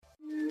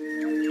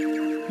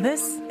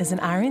This is an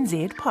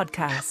RNZ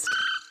podcast.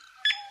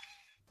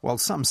 While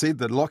some said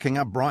that locking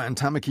up Brian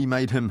Tamaki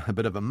made him a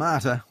bit of a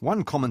martyr,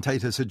 one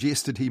commentator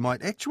suggested he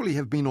might actually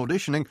have been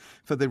auditioning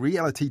for the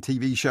reality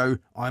TV show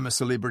I'm a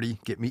Celebrity,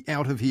 Get Me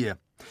Out of Here.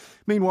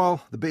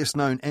 Meanwhile, the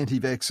best-known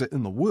anti-vaxxer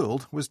in the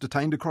world was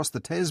detained across the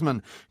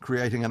Tasman,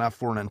 creating enough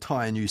for an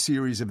entire new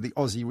series of the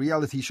Aussie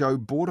reality show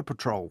Border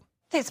Patrol.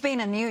 There's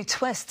been a new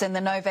twist in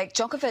the Novak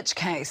Djokovic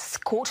case.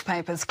 Court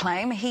papers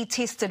claim he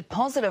tested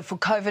positive for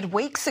COVID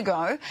weeks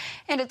ago,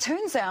 and it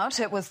turns out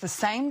it was the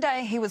same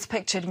day he was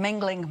pictured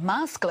mingling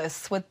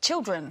maskless with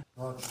children.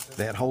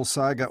 That whole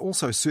saga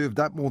also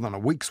served up more than a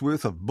week's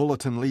worth of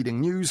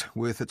bulletin-leading news,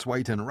 worth its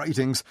weight in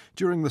ratings,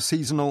 during the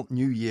seasonal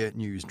New Year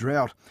news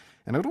drought.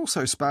 And it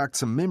also sparked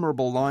some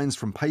memorable lines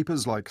from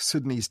papers like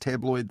Sydney's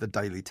tabloid The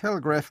Daily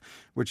Telegraph,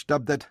 which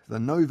dubbed it the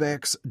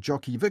Novak's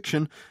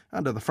Jockey-viction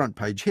under the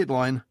front-page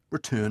headline,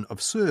 Return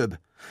of Serb.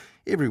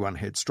 Everyone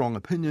had strong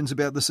opinions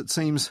about this, it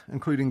seems,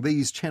 including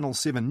these Channel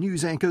 7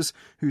 news anchors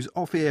whose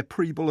off-air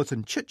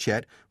pre-bulletin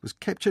chit-chat was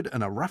captured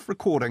in a rough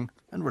recording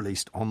and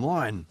released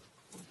online.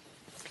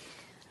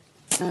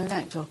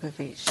 Novak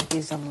Djokovic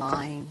is a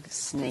lying,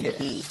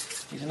 sneaky...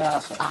 Yes. He's an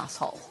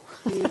arsehole.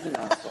 He is an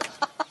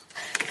arsehole.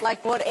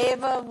 Like,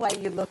 whatever way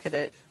you look at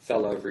it.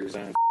 Fell over his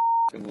own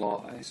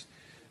lies,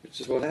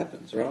 which is what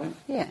happens, right?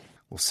 Yeah.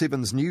 Well,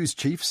 Seven's news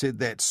chief said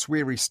that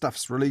Sweary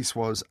Stuff's release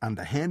was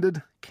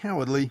underhanded,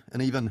 cowardly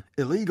and even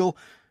illegal,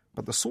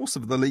 but the source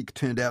of the leak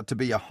turned out to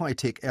be a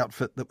high-tech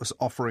outfit that was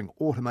offering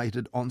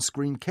automated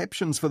on-screen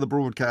captions for the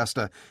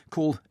broadcaster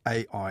called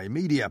AI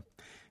Media.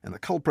 And the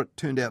culprit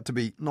turned out to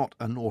be not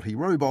a naughty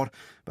robot,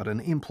 but an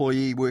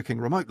employee working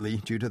remotely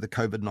due to the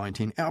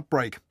COVID-19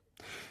 outbreak.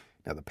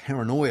 Now, the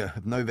paranoia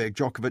of Novak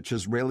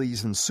Djokovic's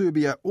rallies in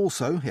Serbia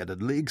also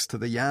added legs to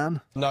the yarn.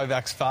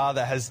 Novak's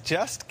father has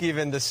just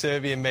given the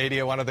Serbian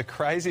media one of the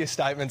craziest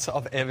statements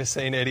I've ever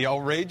seen, Eddie. I'll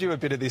read you a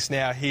bit of this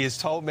now. He has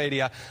told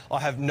media, I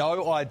have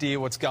no idea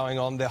what's going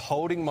on. They're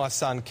holding my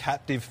son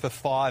captive for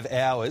 5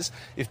 hours.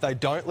 If they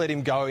don't let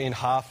him go in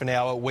half an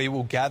hour, we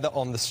will gather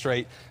on the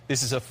street.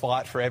 This is a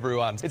fight for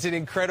everyone. It's an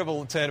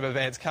incredible turn of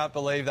events. Can't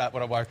believe that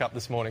when I woke up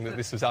this morning that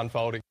this was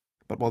unfolding.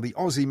 But while the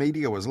Aussie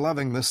media was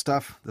loving this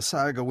stuff, the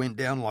saga went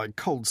down like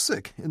cold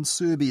sick in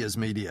Serbia's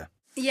media.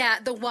 Yeah,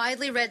 the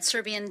widely read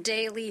Serbian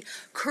daily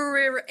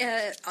Kurir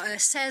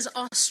says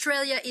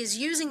Australia is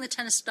using the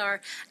tennis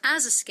star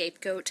as a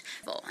scapegoat,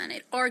 and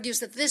it argues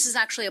that this is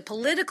actually a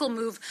political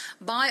move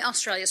by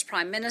Australia's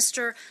Prime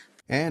Minister.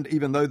 And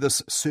even though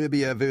this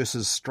Serbia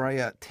versus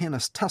Straya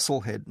tennis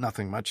tussle had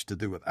nothing much to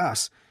do with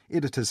us,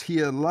 editors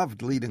here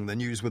loved leading the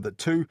news with it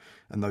too,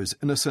 in those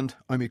innocent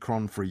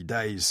Omicron-free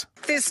days.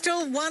 There's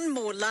still one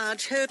more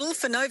large hurdle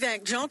for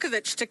Novak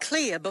Djokovic to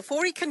clear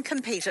before he can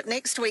compete at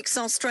next week's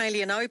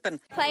Australian Open.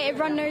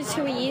 Everyone knows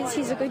who he is.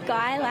 He's a good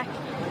guy.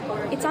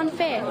 It's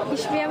unfair. He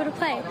should be able to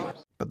play.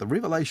 But the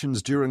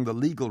revelations during the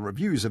legal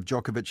reviews of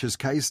Djokovic's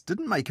case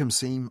didn't make him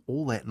seem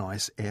all that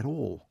nice at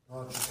all.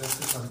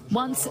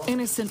 Once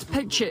innocent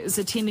pictures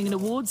attending an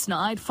awards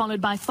night, followed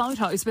by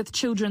photos with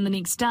children the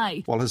next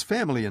day. While his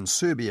family in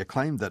Serbia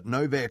claimed that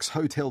Novak's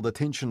hotel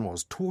detention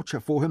was torture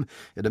for him,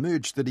 it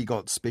emerged that he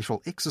got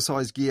special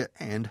exercise gear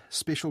and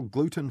special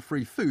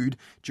gluten-free food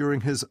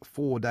during his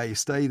 4-day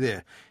stay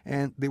there.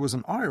 And there was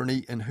an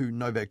irony in who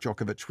Novak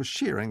Djokovic was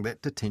sharing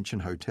that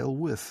detention hotel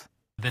with.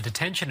 The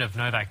detention of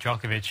Novak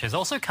Djokovic has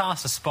also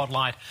cast a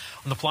spotlight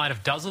on the plight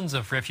of dozens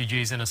of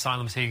refugees and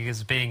asylum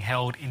seekers being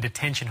held in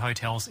detention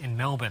hotels in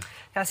Melbourne.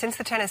 Now, since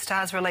the tennis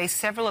star's release,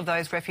 several of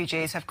those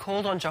refugees have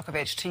called on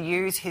Djokovic to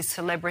use his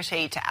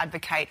celebrity to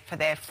advocate for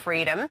their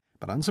freedom.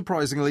 But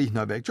unsurprisingly,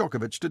 Novak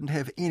Djokovic didn't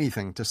have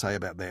anything to say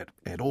about that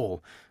at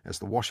all. As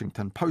the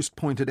Washington Post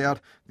pointed out,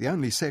 the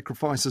only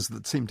sacrifices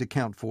that seemed to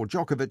count for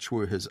Djokovic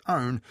were his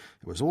own.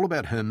 It was all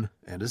about him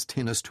and his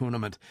tennis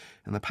tournament.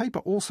 And the paper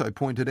also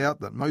pointed out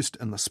that most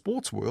in the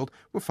sports world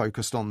were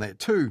focused on that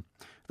too,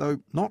 though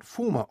not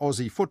former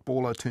Aussie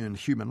footballer turned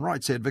human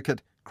rights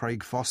advocate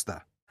Craig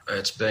Foster.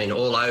 It's been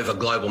all over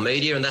global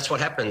media, and that's what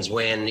happens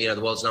when, the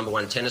world's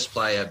 #1 tennis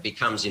player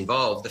becomes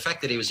involved. The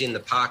fact that he was in the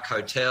Park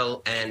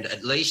Hotel and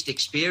at least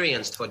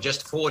experienced for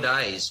just 4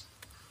 days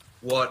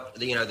what,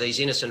 these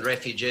innocent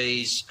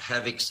refugees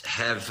have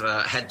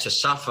had to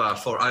suffer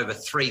for over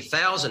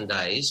 3,000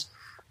 days,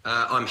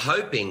 I'm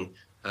hoping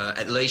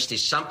at least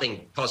is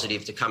something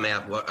positive to come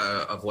out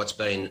of what's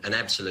been an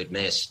absolute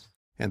mess.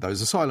 And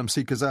those asylum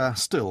seekers are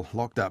still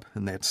locked up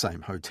in that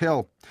same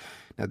hotel.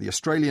 Now, the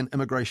Australian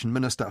Immigration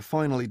Minister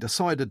finally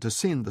decided to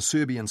send the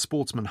Serbian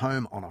sportsman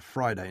home on a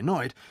Friday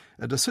night,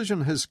 a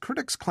decision his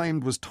critics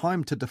claimed was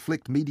timed to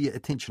deflect media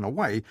attention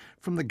away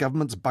from the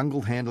government's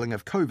bungled handling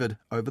of COVID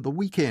over the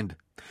weekend.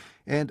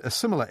 And a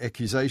similar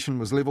accusation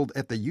was levelled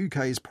at the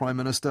UK's Prime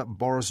Minister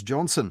Boris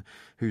Johnson,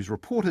 who's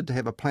reported to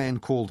have a plan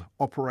called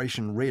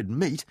Operation Red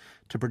Meat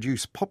to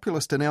produce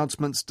populist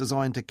announcements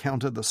designed to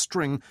counter the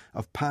string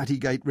of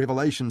Partygate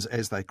revelations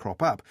as they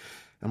crop up.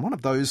 And one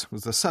of those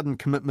was the sudden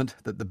commitment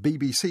that the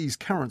BBC's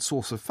current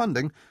source of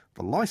funding,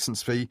 the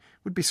licence fee,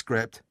 would be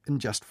scrapped in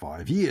just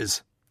 5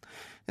 years.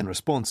 In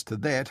response to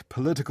that,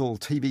 political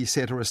TV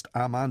satirist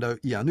Armando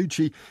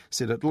Iannucci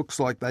said it looks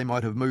like they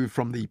might have moved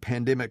from the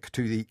pandemic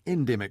to the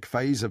endemic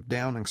phase of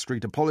Downing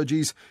Street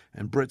apologies,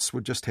 and Brits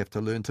would just have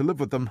to learn to live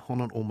with them on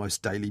an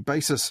almost daily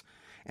basis.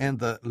 And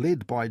the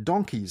Led by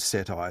Donkeys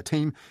satire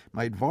team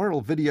made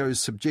viral videos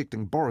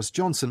subjecting Boris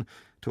Johnson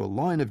to a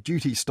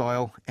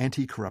line-of-duty-style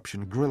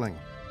anti-corruption grilling.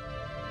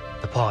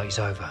 The party's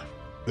over.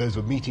 Those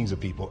were meetings of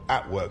people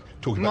at work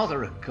talking about...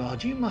 Mother of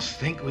God, you must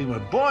think we were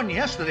born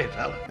yesterday,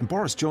 fella. And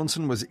Boris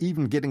Johnson was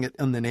even getting it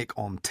in the neck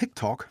on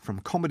TikTok from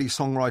comedy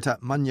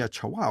songwriter Manya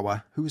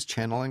Chawawa, who was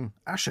channeling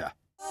Usher.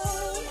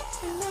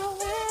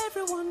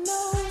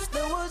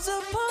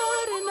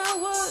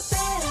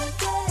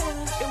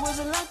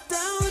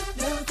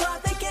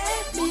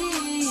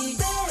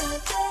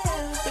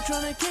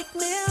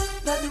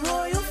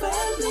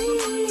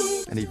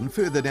 And even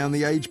further down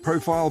the age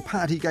profile,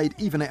 Partygate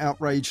even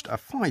outraged a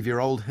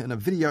 5-year-old in a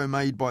video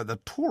made by the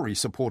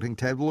Tory-supporting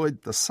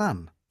tabloid The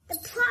Sun. The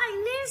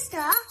Prime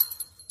Minister,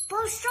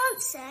 Boris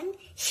Johnson,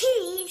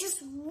 he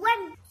just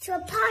went to a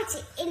party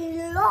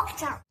in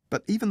lockdown.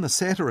 But even the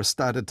satirist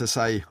started to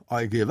say,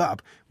 "I give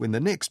up," when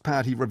the next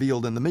party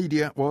revealed in the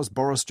media was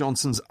Boris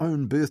Johnson's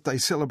own birthday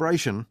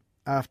celebration,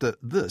 after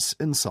this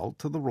insult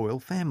to the royal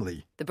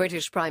family. The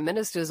British Prime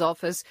Minister's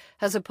office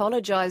has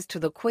apologised to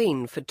the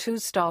Queen for 2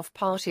 staff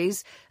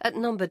parties at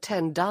number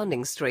 10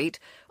 Downing Street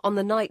on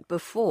the night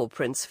before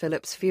Prince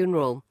Philip's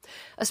funeral.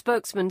 A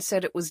spokesman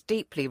said it was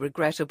deeply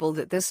regrettable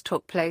that this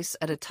took place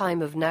at a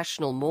time of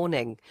national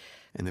mourning.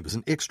 And there was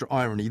an extra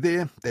irony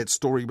there. That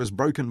story was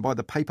broken by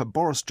the paper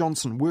Boris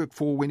Johnson worked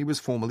for when he was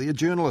formerly a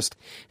journalist.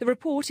 The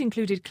report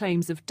included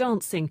claims of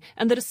dancing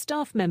and that a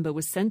staff member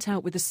was sent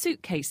out with a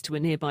suitcase to a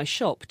nearby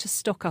shop to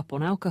stock up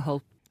on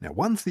alcohol. Now,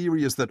 one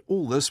theory is that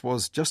all this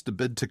was just a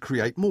bid to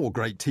create more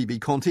great TV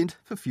content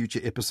for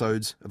future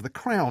episodes of The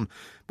Crown.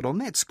 But on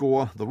that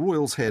score, the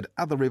royals had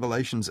other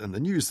revelations in the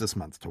news this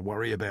month to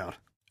worry about.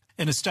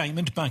 In a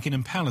statement,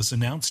 Buckingham Palace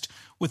announced,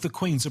 with the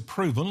Queen's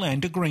approval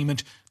and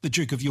agreement, the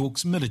Duke of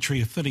York's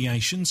military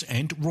affiliations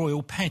and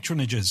royal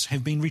patronages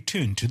have been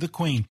returned to the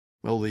Queen.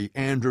 Well, the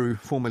Andrew,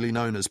 formerly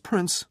known as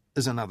Prince,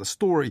 is another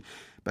story.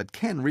 But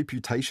can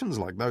reputations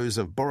like those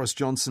of Boris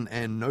Johnson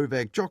and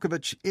Novak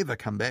Djokovic ever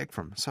come back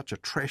from such a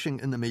trashing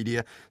in the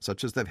media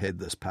such as they've had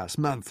this past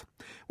month?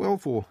 Well,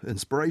 for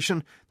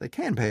inspiration, they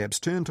can perhaps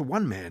turn to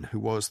one man who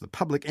was the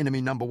public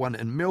enemy #1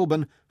 in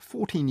Melbourne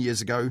 14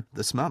 years ago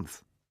this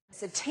month.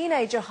 A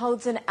teenager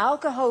holds an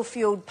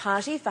alcohol-fuelled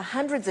party for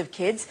hundreds of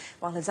kids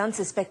while his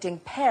unsuspecting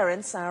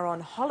parents are on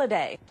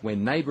holiday.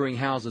 When neighbouring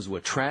houses were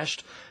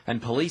trashed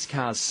and police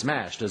cars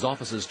smashed as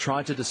officers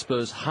tried to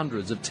disperse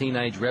hundreds of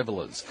teenage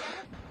revellers.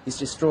 He's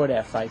destroyed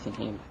our faith in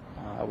him.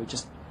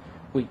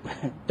 We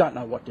don't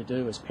know what to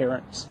do as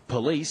parents.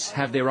 Police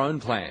have their own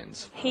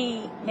plans.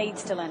 He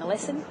needs to learn a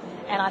lesson,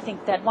 and I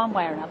think that one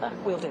way or another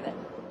we'll do that.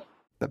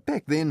 But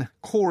back then,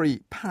 Corey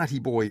Party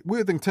Boy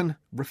Worthington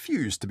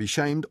refused to be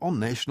shamed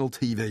on national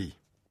TV.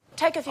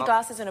 Take off your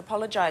glasses and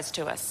apologise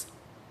to us.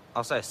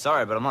 I'll say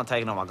sorry, but I'm not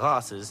taking off my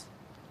glasses.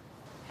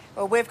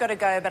 Well, we've got to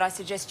go, but I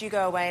suggest you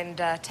go away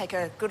and take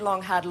a good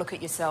long hard look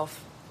at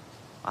yourself.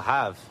 I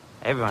have.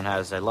 Everyone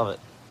has. They love it.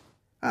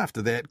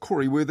 After that,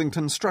 Corey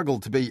Worthington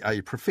struggled to be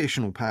a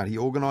professional party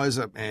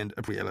organiser and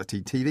a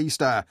reality TV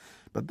star.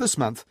 But this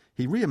month,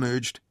 he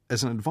re-emerged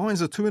as an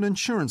advisor to an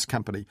insurance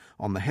company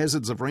on the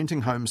hazards of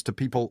renting homes to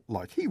people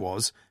like he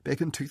was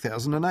back in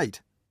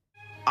 2008.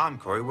 I'm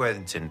Corey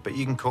Worthington, but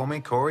you can call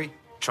me Corey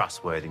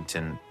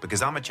Trustworthington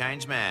because I'm a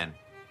changed man.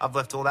 I've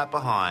left all that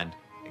behind,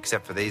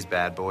 except for these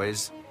bad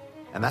boys.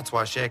 And that's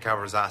why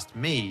Sharecover has asked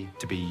me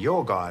to be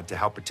your guide to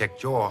help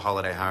protect your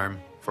holiday home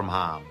from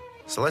harm.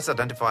 So let's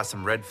identify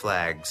some red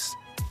flags.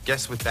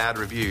 Guess with bad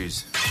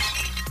reviews.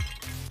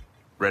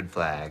 Red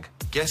flag.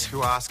 Guess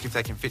who asks if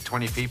they can fit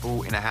 20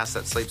 people in a house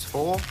that sleeps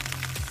 4?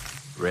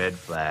 Red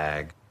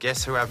flag.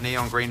 Guess who have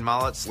neon green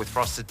mullets with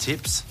frosted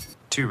tips?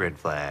 2 red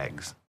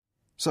flags.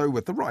 So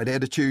with the right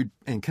attitude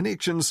and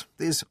connections,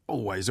 there's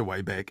always a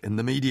way back in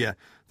the media.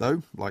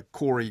 Though, like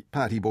Corey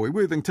Party Boy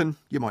Worthington,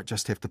 you might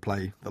just have to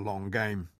play the long game.